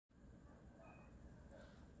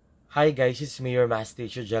Hi guys, it's me, your math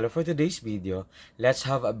teacher Jello. For today's video, let's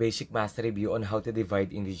have a basic math review on how to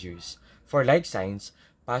divide integers. For like signs,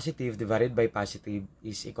 positive divided by positive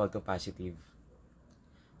is equal to positive.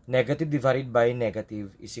 Negative divided by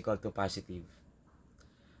negative is equal to positive.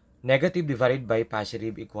 Negative divided by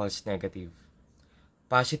positive equals negative.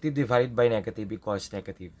 Positive divided by negative equals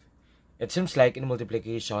negative. It seems like in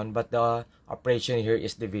multiplication, but the operation here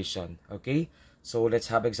is division. Okay? So let's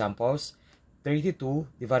have examples. 32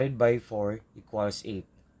 divided by 4 equals 8.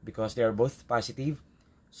 Because they are both positive,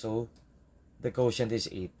 so the quotient is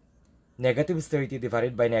 8. Negative 30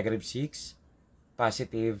 divided by negative 6,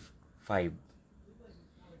 positive 5.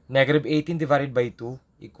 Negative 18 divided by 2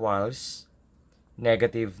 equals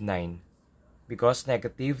negative 9. Because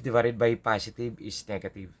negative divided by positive is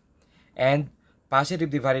negative. And positive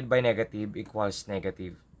divided by negative equals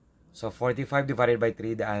negative. So 45 divided by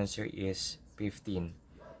 3, the answer is 15.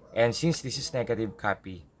 And since this is negative,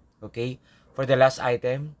 copy. Okay? For the last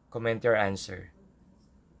item, comment your answer.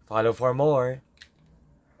 Follow for more.